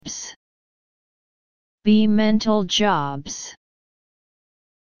B. Mental jobs.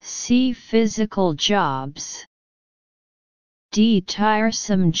 C. Physical jobs. D.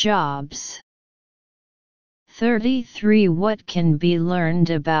 Tiresome jobs. 33. What can be learned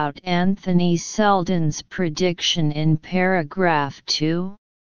about Anthony Seldon's prediction in paragraph 2?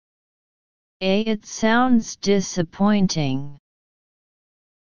 A. It sounds disappointing.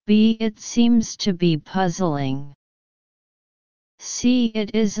 B. It seems to be puzzling. C.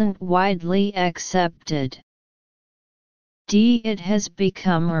 It isn't widely accepted. D. It has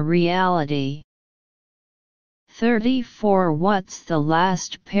become a reality. 34. What's the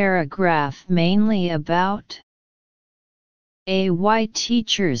last paragraph mainly about? A. Why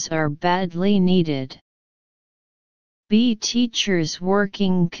teachers are badly needed. B. Teachers'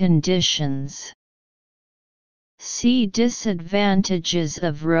 working conditions. C. Disadvantages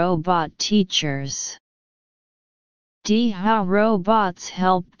of robot teachers. D. How robots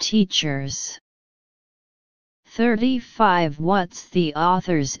help teachers. 35. What's the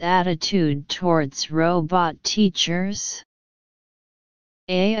author's attitude towards robot teachers?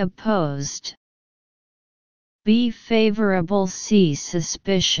 A. Opposed. B. Favorable. C.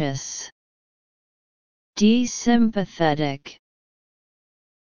 Suspicious. D. Sympathetic.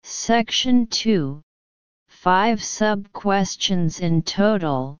 Section 2. 5 sub-questions in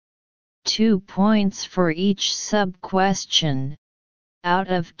total, 2 points for each sub-question, out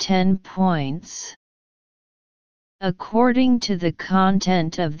of 10 points. According to the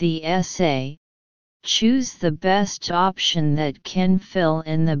content of the essay, choose the best option that can fill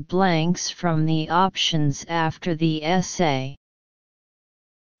in the blanks from the options after the essay.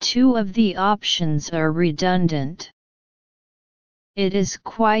 2 of the options are redundant. It is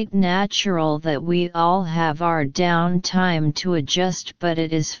quite natural that we all have our downtime to adjust, but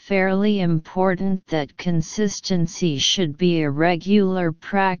it is fairly important that consistency should be a regular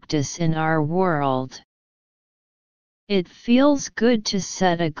practice in our world. It feels good to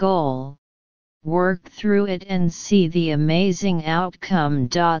set a goal, work through it and see the amazing outcome.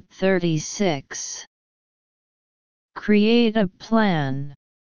 36. Create a plan.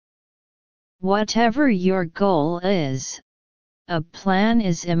 Whatever your goal is, a plan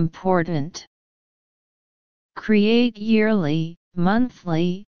is important. Create yearly,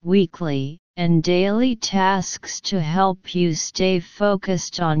 monthly, weekly, and daily tasks to help you stay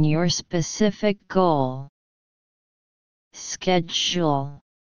focused on your specific goal. Schedule.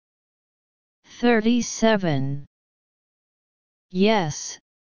 37. Yes,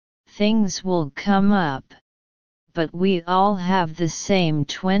 things will come up, but we all have the same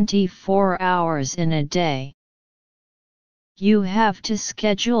 24 hours in a day. You have to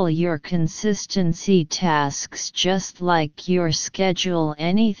schedule your consistency tasks just like you schedule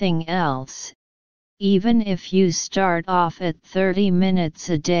anything else, even if you start off at 30 minutes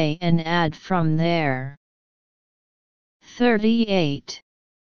a day and add from there. 38.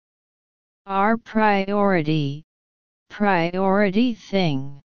 Our priority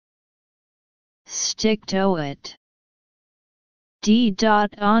thing. Stick to it.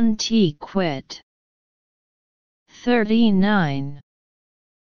 D.on.t quit. 39.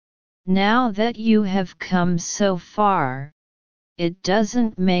 Now that you have come so far, it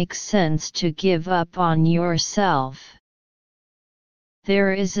doesn't make sense to give up on yourself.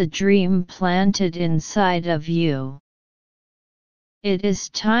 There is a dream planted inside of you. It is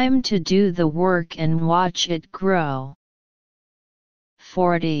time to do the work and watch it grow.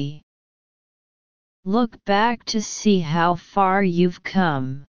 40. Look back to see how far you've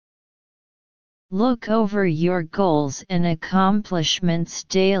come. Look over your goals and accomplishments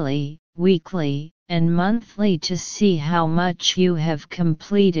daily, weekly, and monthly to see how much you have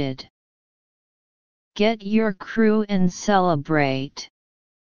completed. Get your crew and celebrate.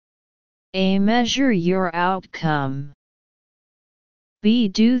 A. Measure your outcome. B.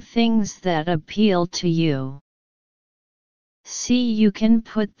 Do things that appeal to you. C. You can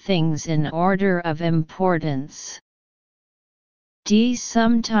put things in order of importance. D.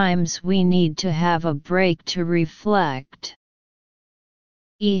 Sometimes we need to have a break to reflect.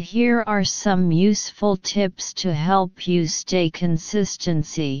 E. Here are some useful tips to help you stay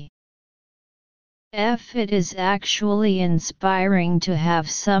consistency. F. It is actually inspiring to have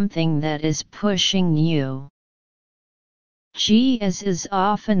something that is pushing you. G. As is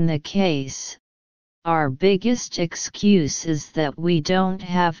often the case, our biggest excuse is that we don't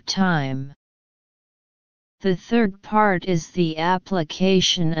have time. The third part is the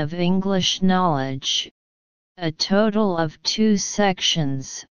application of English knowledge, a total of 2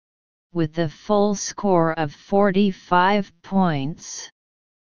 sections, with a full score of 45 points.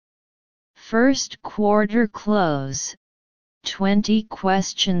 First quarter close, 20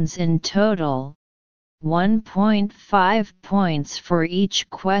 questions in total, 1.5 points for each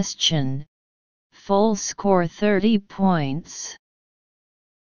question, full score 30 points.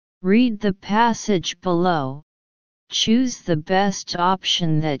 Read the passage below, choose the best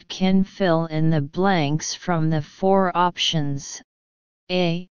option that can fill in the blanks from the 4 options,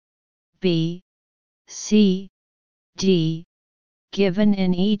 A, B, C, D, given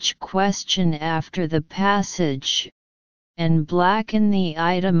in each question after the passage, and blacken the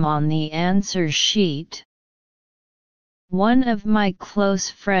item on the answer sheet. One of my close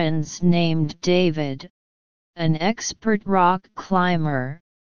friends named David, an expert rock climber,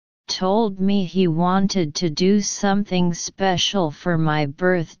 told me he wanted to do something special for my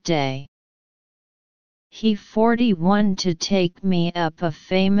birthday. He 41 to take me up a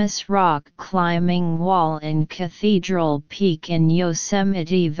famous rock climbing wall in Cathedral Peak in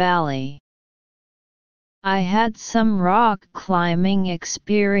Yosemite Valley. I had some rock climbing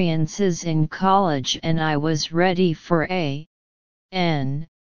experiences in college and I was ready for N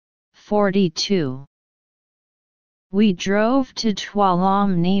 42. We drove to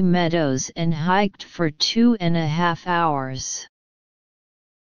Tuolumne Meadows and hiked for 2.5 hours.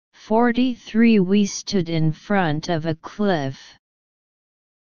 43 We stood in front of a cliff.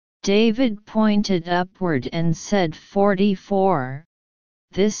 David pointed upward and said 44,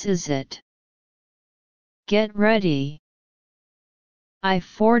 this is it. Get ready. I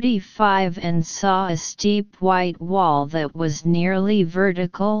 45 and saw a steep white wall that was nearly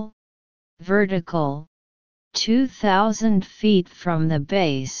vertical, 2,000 feet from the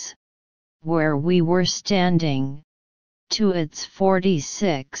base, where we were standing, to its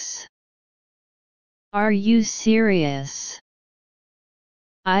 46. Are you serious?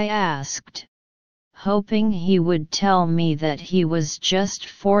 I asked, hoping he would tell me that he was just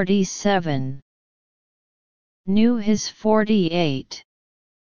 47. Knew his 48.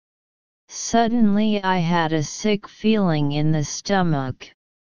 Suddenly I had a sick feeling in the stomach.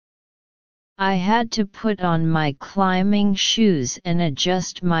 I had to put on my climbing shoes and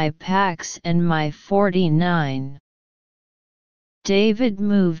adjust my packs and my 49. David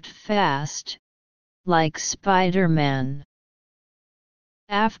moved fast, like Spider-Man.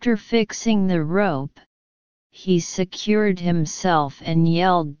 After fixing the rope, he secured himself and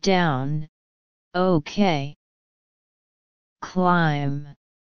yelled down, "Okay. Climb."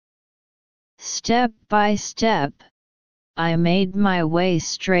 Step by step, I made my way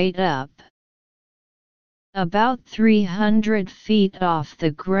straight up. About 300 feet off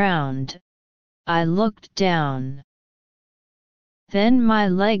the ground, I looked down. Then my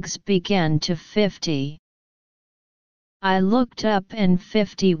legs began to 50. I looked up and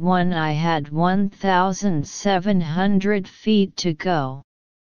 51. I had 1,700 feet to go.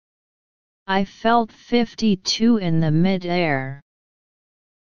 I felt 52 in the mid-air.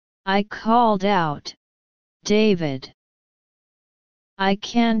 I called out, "David! I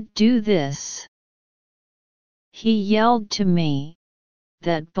can't do this." He yelled to me,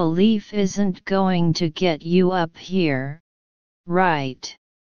 "That belief isn't going to get you up here, right?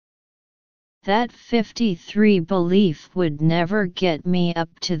 That 53 belief would never get me up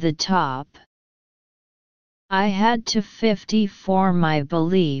to the top." I had to 54 my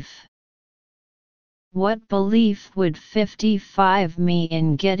belief. What belief would 55 me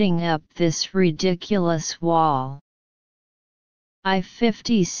in getting up this ridiculous wall? I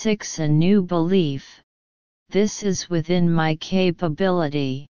 56 a new belief. This is within my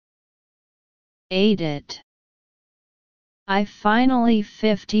capability. Ate it. I finally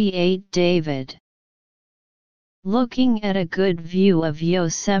 58 David. Looking at a good view of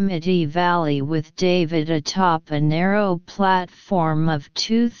Yosemite Valley with David atop a narrow platform of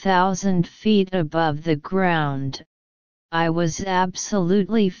 2,000 feet above the ground, I was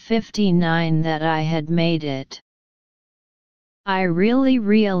absolutely 59 that I had made it. I really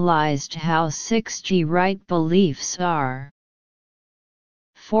realized how 60 right beliefs are.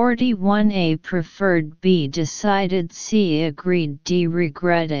 41A preferred B, decided C, agreed D,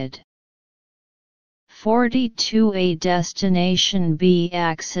 regretted. 42A destination B,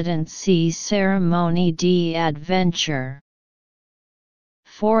 accident C, ceremony D, adventure.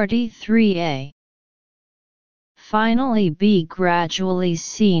 43A finally B, gradually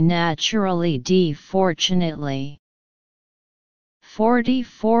C, naturally D, fortunately.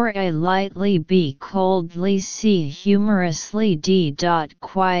 44A lightly B, coldly C, humorously D.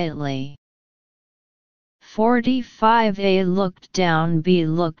 Quietly. 45A looked down B,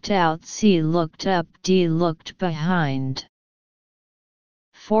 looked out C, looked up D, looked behind.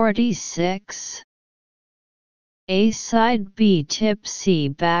 46. A side B, tip C,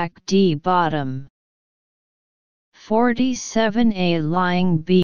 back D, bottom. 47A lying B,